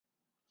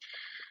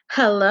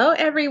Hello,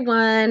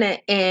 everyone,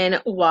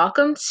 and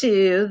welcome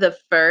to the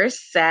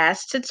first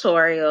SAS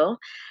tutorial.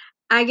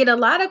 I get a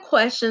lot of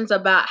questions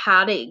about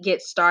how to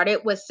get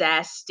started with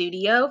SAS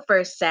Studio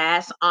for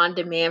SAS On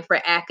Demand for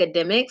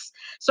academics.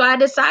 So I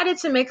decided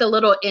to make a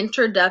little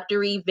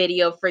introductory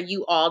video for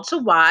you all to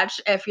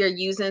watch if you're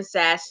using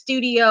SAS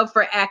Studio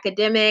for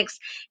academics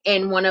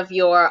in one of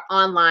your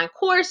online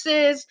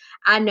courses.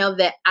 I know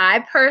that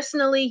I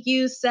personally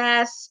use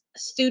SAS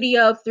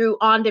Studio through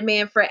On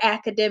Demand for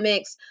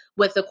academics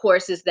with the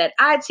courses that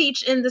I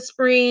teach in the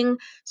spring.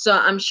 So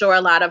I'm sure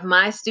a lot of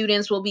my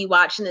students will be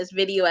watching this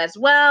video as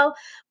well,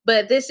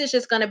 but this is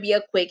just going to be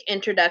a quick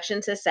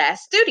introduction to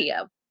SAS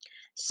Studio.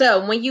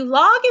 So when you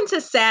log into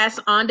SAS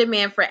On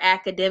Demand for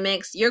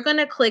Academics, you're going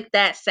to click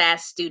that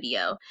SAS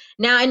Studio.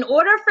 Now, in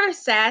order for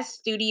SAS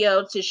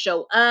Studio to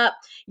show up,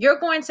 you're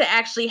going to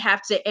actually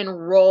have to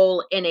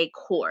enroll in a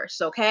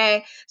course,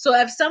 okay? So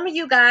if some of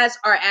you guys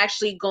are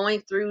actually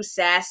going through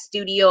SAS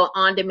Studio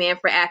On Demand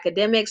for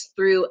Academics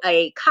through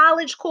a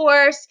college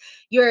course,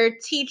 your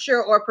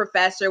teacher or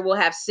professor will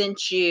have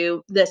sent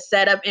you the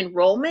setup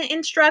enrollment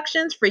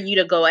instructions for you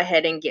to go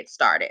ahead and get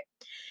started.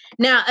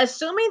 Now,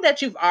 assuming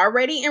that you've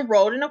already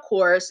enrolled in a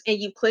course and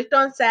you clicked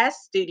on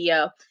SAS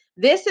Studio,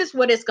 this is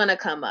what is going to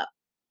come up.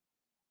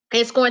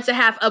 It's going to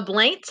have a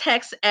blank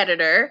text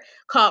editor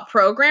called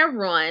Program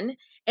Run,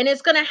 and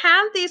it's going to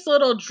have these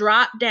little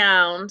drop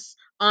downs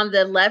on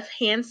the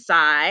left-hand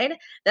side.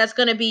 That's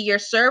going to be your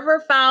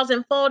server files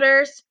and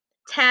folders,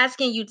 task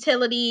and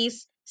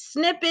utilities,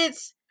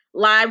 snippets,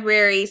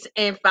 libraries,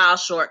 and file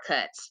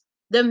shortcuts.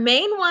 The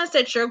main ones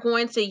that you're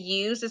going to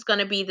use is going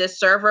to be the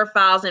server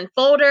files and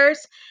folders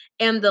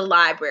and the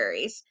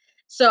libraries.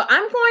 So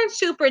I'm going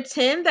to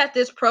pretend that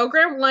this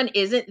program one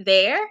isn't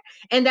there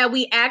and that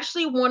we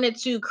actually wanted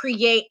to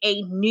create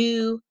a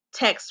new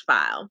text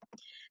file.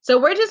 So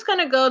we're just going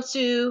to go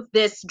to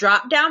this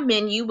drop down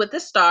menu with the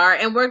star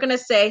and we're going to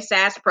say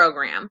SAS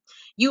program.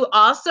 You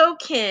also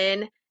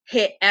can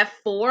hit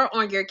F4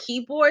 on your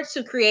keyboard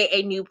to create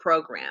a new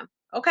program.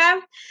 Okay,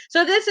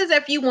 so this is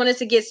if you wanted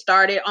to get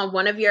started on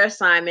one of your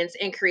assignments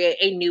and create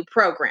a new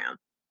program.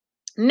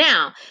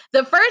 Now,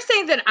 the first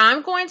thing that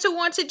I'm going to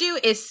want to do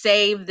is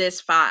save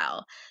this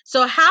file.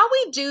 So how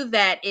we do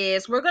that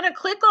is we're going to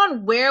click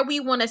on where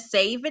we want to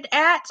save it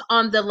at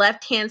on the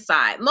left-hand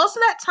side. Most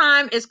of that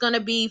time is going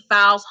to be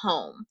Files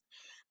Home.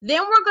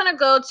 Then we're going to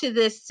go to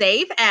this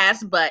Save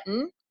As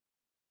button.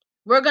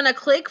 We're going to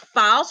click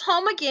Files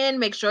Home again.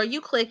 Make sure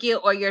you click it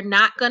or you're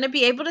not going to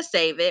be able to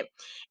save it.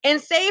 And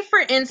say, for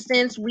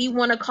instance, we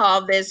want to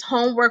call this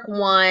Homework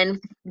 1,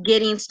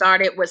 Getting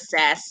Started with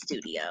SAS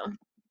Studio.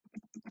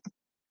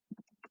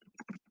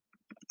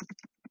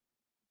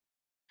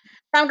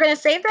 So I'm going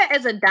to save that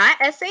as a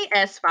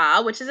 .sas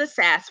file, which is a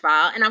SAS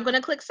file, and I'm going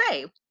to click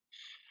Save.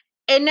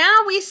 And now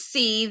we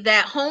see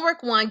that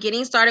Homework 1,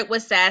 Getting Started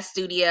with SAS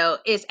Studio,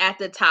 is at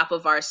the top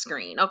of our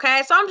screen,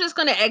 okay? So I'm just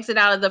going to exit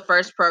out of the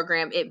first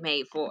program it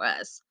made for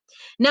us.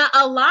 Now,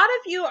 a lot of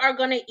you are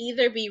going to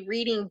either be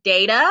reading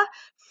data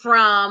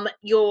from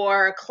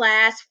your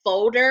class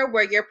folder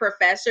where your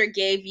professor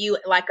gave you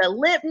like a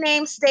lib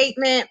name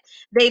statement.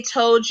 They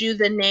told you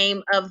the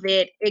name of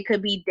it. It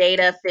could be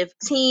data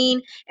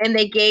 15, and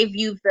they gave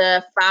you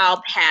the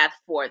file path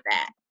for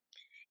that.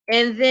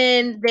 And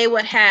then they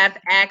would have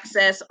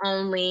access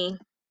only.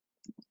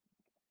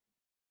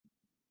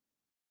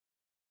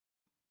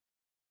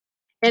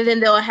 And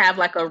then they'll have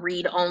like a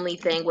read only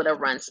thing with a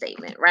run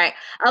statement, right?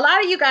 A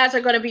lot of you guys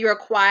are going to be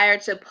required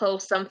to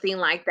post something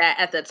like that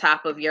at the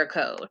top of your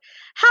code.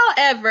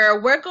 However,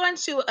 we're going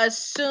to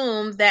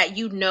assume that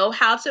you know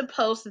how to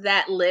post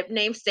that lib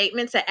name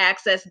statement to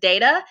access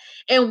data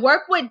and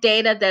work with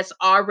data that's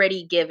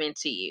already given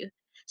to you.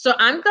 So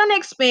I'm going to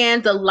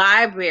expand the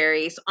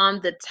libraries on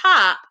the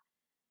top,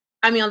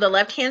 on the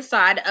left-hand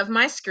side of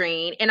my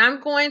screen, and I'm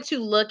going to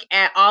look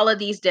at all of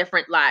these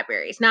different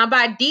libraries. Now,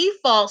 by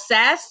default,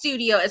 SAS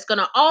Studio is going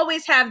to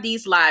always have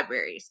these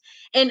libraries.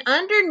 And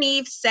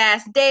underneath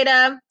SAS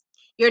Data,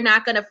 you're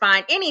not going to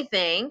find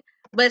anything,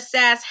 but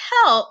SAS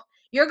Help,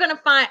 you're going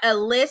to find a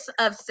list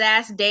of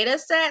SAS data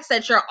sets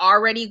that you're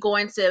already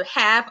going to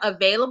have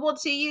available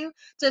to you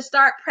to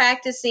start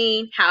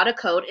practicing how to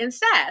code in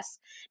SAS.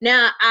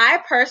 Now, I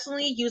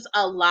personally use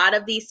a lot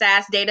of these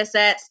SAS data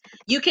sets.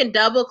 You can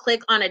double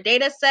click on a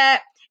data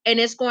set and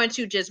it's going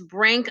to just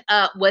bring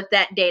up what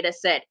that data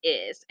set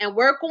is. And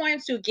we're going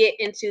to get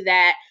into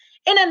that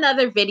in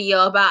another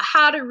video about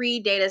how to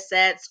read data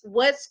sets,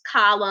 what's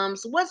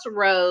columns, what's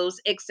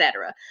rows,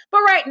 etc.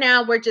 But right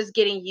now, we're just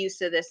getting used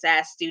to the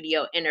SAS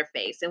Studio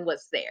interface and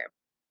what's there.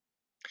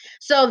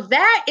 So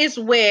that is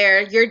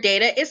where your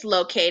data is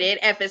located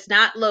if it's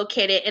not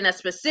located in a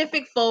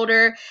specific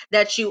folder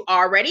that you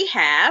already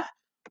have,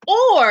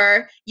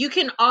 or you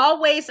can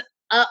always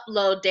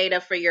upload data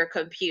for your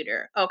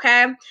computer,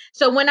 okay?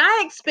 So when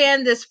I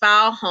expand this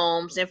file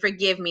homes, and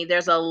forgive me,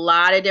 there's a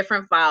lot of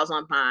different files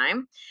on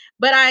mine,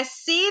 but I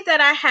see that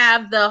I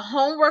have the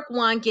homework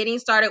one getting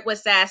started with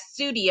SAS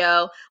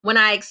Studio when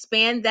I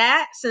expand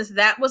that, since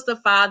that was the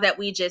file that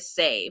we just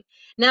saved.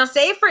 Now,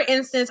 say for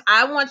instance,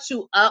 I want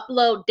to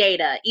upload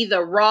data,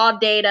 either raw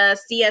data,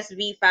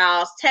 CSV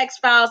files, text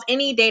files,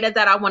 any data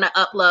that I want to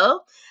upload.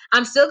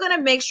 I'm still going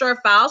to make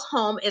sure Files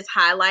Home is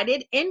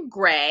highlighted in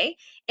gray,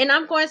 and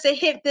I'm going to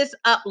hit this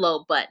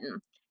upload button.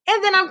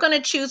 And then I'm going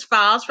to choose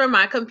files from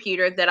my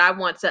computer that I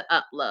want to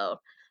upload.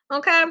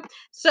 Okay,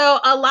 so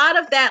a lot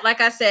of that, like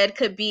I said,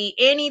 could be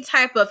any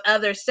type of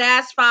other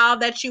SAS file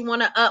that you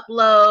want to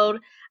upload.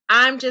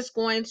 I'm just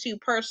going to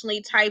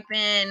personally type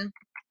in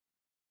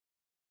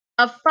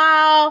a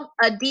file,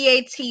 a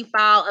DAT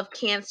file of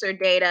cancer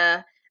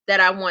data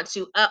that I want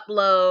to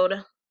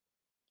upload.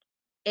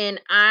 And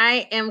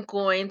I am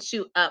going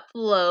to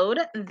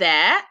upload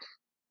that.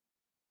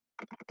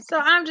 So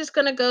I'm just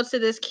going to go to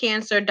this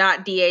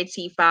cancer.dat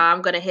file.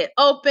 I'm going to hit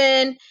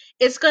open.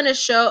 It's going to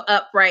show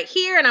up right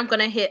here, and I'm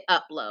going to hit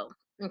upload.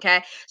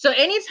 Okay. So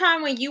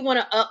anytime when you want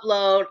to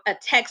upload a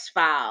text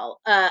file,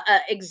 an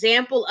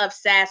example of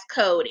SAS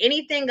code,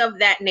 anything of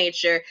that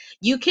nature,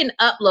 you can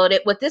upload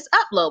it with this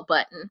upload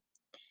button.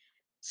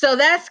 So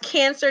that's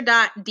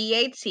cancer.dat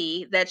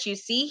that you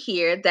see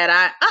here that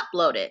I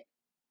uploaded.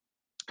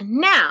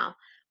 Now,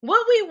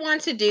 what we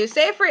want to do,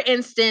 say for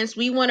instance,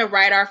 we want to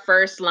write our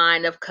first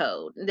line of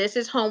code. This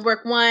is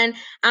homework one.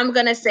 I'm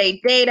going to say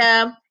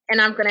data,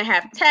 and I'm going to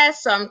have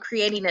tests. So I'm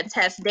creating a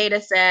test data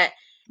set.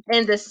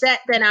 And the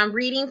set that I'm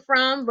reading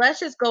from, let's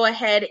just go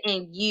ahead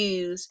and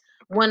use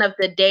one of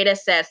the data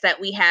sets that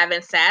we have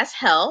in SAS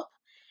Help.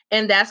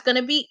 And that's going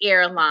to be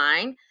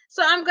airline.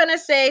 So I'm going to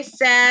say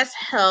SAS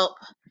Help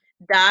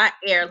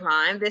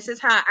airline. This is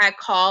how I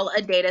call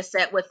a data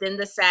set within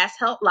the SAS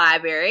Help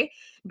library.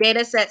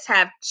 Data sets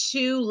have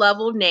two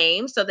level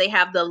names. So they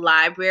have the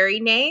library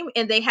name,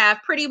 and they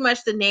have pretty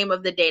much the name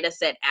of the data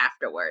set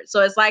afterwards.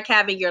 So it's like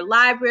having your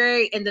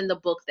library and then the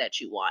book that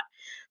you want,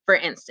 for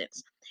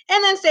instance.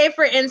 And then say,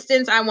 for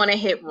instance, I want to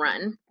hit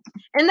run.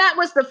 And that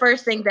was the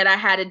first thing that I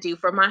had to do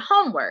for my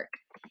homework.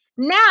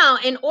 Now,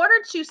 in order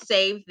to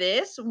save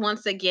this,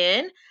 once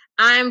again,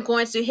 I'm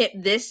going to hit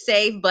this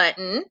save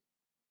button.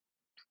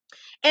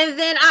 And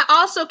then I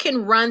also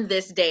can run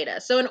this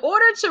data. So in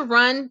order to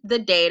run the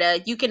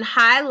data, you can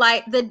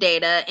highlight the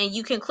data and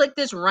you can click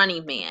this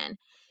running man.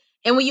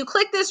 And when you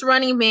click this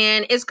running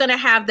man, it's going to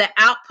have the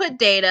output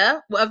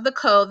data of the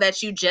code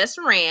that you just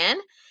ran,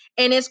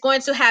 and it's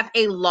going to have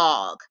a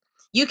log.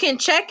 You can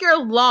check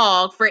your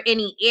log for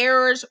any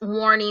errors,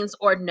 warnings,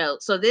 or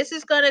notes. So this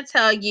is going to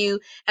tell you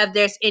if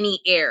there's any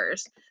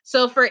errors.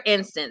 So for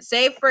instance,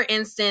 say for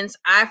instance,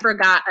 I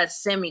forgot a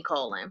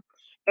semicolon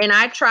and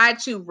I tried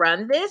to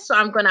run this. So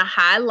I'm going to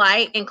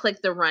highlight and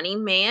click the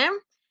running man.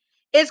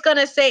 It's going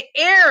to say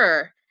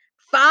error.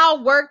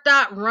 File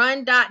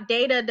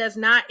work.run.data does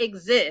not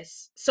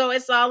exist. So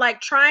it's all like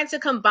trying to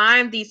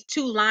combine these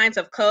two lines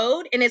of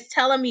code, and it's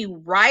telling me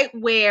right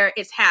where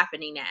it's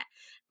happening at.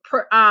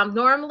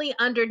 Normally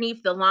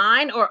underneath the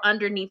line or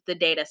underneath the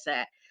data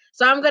set.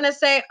 So I'm going to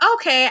say,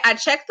 okay, I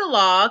checked the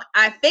log.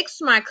 I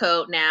fixed my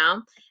code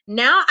now.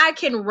 Now I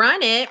can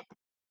run it,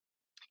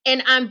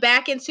 and I'm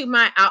back into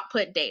my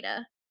output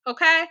data.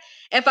 Okay.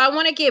 If I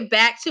want to get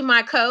back to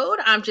my code,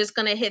 I'm just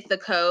going to hit the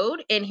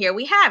code, and here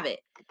we have it.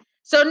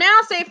 So now,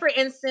 say for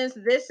instance,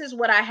 this is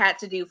what I had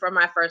to do for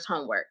my first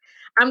homework.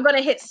 I'm going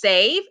to hit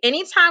save.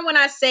 Anytime when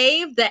I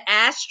save, the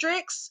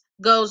asterisk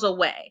goes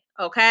away.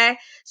 Okay.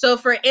 So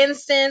for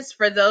instance,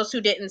 for those who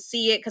didn't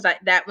see it, because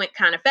that went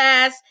kind of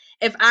fast,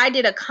 if I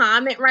did a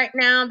comment right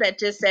now that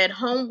just said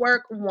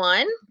homework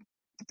one,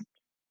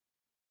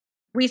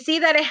 we see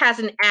that it has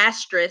an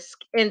asterisk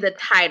in the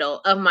title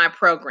of my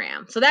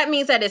program. So that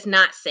means that it's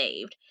not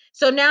saved.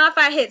 So now if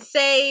I hit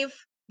save,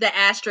 the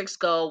asterisks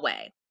go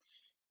away.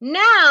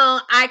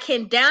 Now I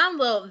can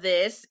download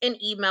this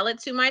and email it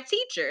to my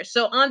teacher.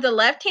 So on the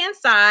left-hand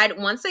side,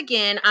 once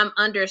again, I'm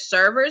under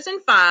servers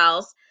and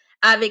files.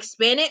 I've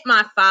expanded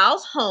my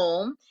files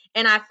home,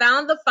 and I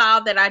found the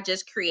file that I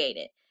just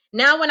created.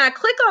 Now when I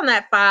click on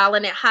that file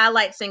and it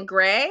highlights in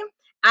gray,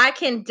 I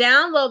can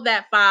download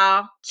that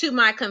file to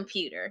my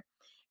computer.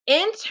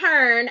 In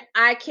turn,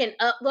 I can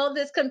upload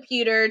this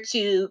computer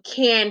to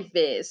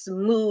Canvas,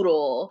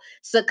 Moodle,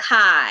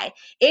 Sakai,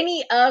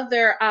 any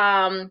other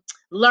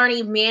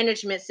learning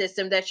management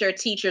system that your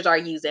teachers are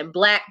using,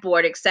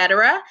 Blackboard,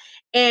 etc.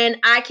 And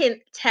I can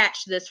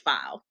attach this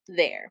file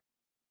there.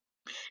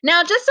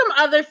 Now, just some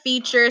other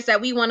features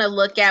that we want to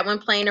look at when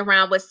playing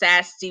around with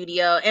SAS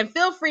Studio, and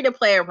feel free to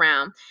play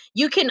around.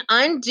 You can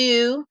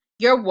undo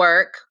your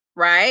work,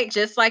 right?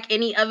 Just like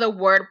any other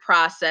word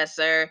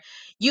processor.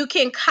 You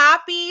can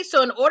copy.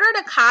 So in order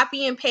to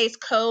copy and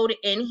paste code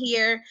in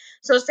here,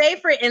 so say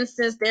for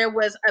instance, there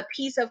was a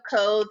piece of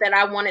code that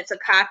I wanted to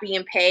copy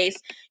and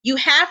paste, you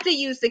have to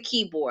use the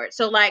keyboard.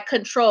 So like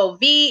Control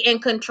V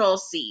and Control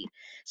C.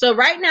 So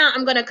right now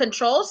I'm going to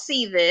Control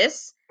C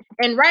this,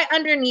 and right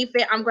underneath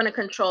it, I'm going to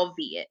Control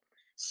V it.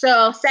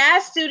 So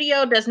SAS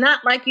Studio does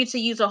not like you to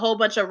use a whole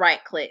bunch of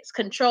right clicks.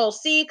 Control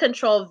C,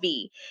 Control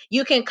V.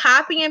 You can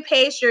copy and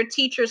paste your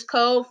teacher's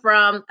code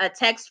from a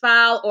text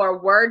file or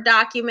Word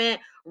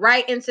document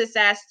right into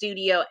SAS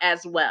Studio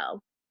as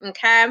well.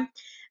 Okay.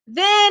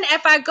 Then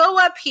if I go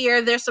up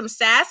here, there's some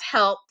SAS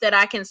Help that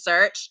I can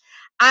search.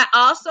 I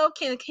also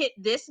can hit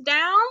this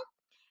down,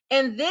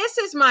 and this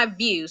is my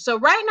view. So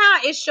right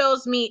now it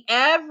shows me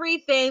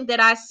everything that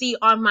I see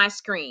on my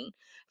screen.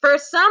 For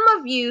some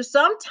of you,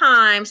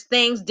 sometimes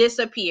things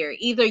disappear.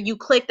 Either you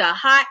clicked a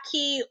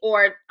hotkey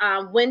or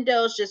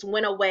Windows just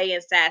went away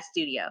in SAS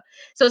Studio.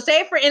 So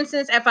say for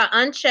instance, if I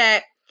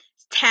uncheck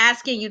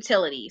task and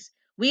utilities,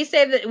 we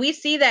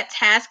see that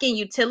task and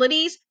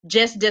utilities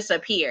just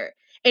disappeared.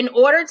 In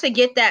order to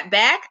get that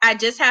back, I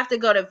just have to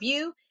go to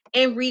view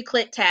and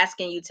re-click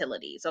task and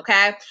utilities.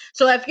 Okay.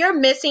 So if you're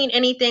missing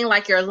anything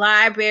like your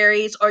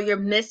libraries or you're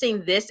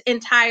missing this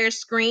entire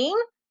screen,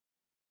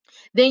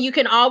 then you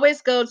can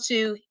always go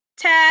to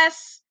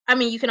tasks.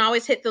 You can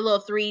always hit the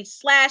little 3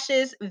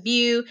 slashes,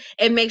 view,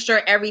 and make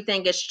sure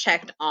everything is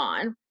checked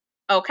on.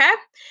 Okay.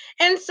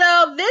 And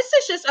so this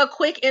is just a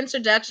quick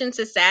introduction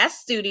to SAS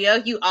Studio.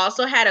 You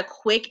also had a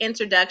quick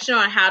introduction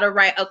on how to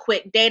write a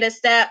quick data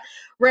step.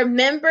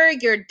 Remember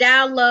your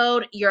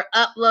download, your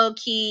upload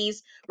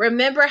keys.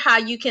 Remember how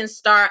you can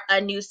start a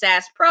new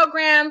SAS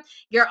program.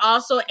 You're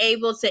also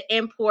able to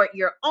import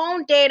your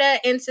own data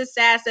into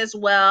SAS as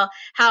well.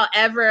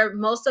 However,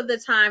 most of the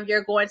time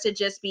you're going to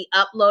just be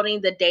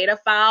uploading the data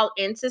file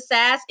into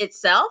SAS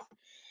itself.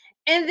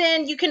 And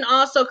then you can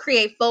also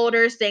create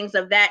folders, things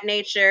of that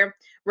nature.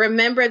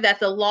 Remember that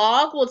the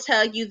log will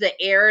tell you the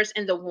errors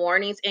and the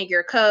warnings in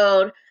your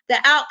code. The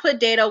output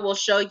data will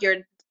show your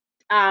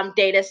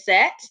data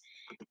set.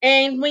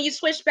 And when you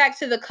switch back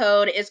to the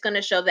code, it's going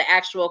to show the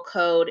actual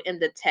code in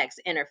the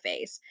text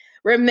interface.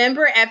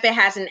 Remember, if it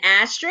has an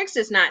asterisk,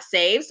 it's not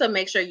saved, so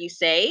make sure you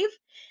save.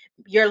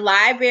 Your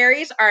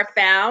libraries are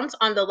found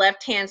on the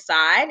left-hand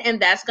side, and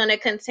that's going to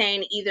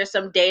contain either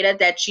some data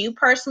that you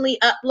personally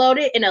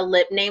uploaded in a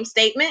lib name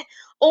statement,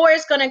 or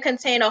it's going to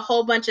contain a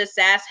whole bunch of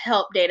SAS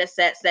Help data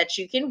sets that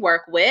you can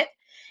work with.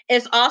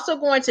 It's also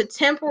going to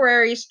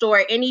temporarily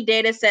store any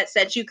data sets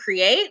that you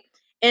create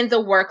in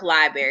the work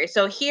library.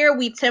 So here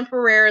we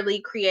temporarily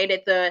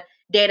created the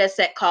data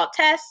set called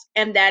test,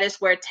 and that is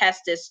where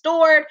test is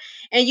stored.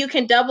 And you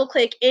can double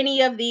click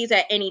any of these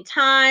at any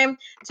time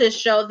to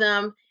show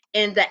them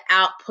in the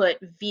output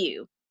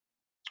view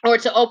or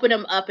to open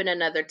them up in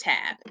another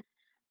tab.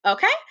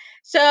 Okay,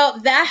 so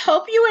that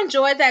hope you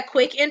enjoyed that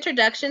quick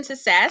introduction to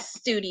SAS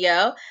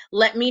Studio.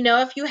 Let me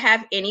know if you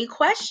have any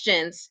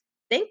questions.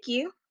 Thank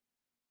you.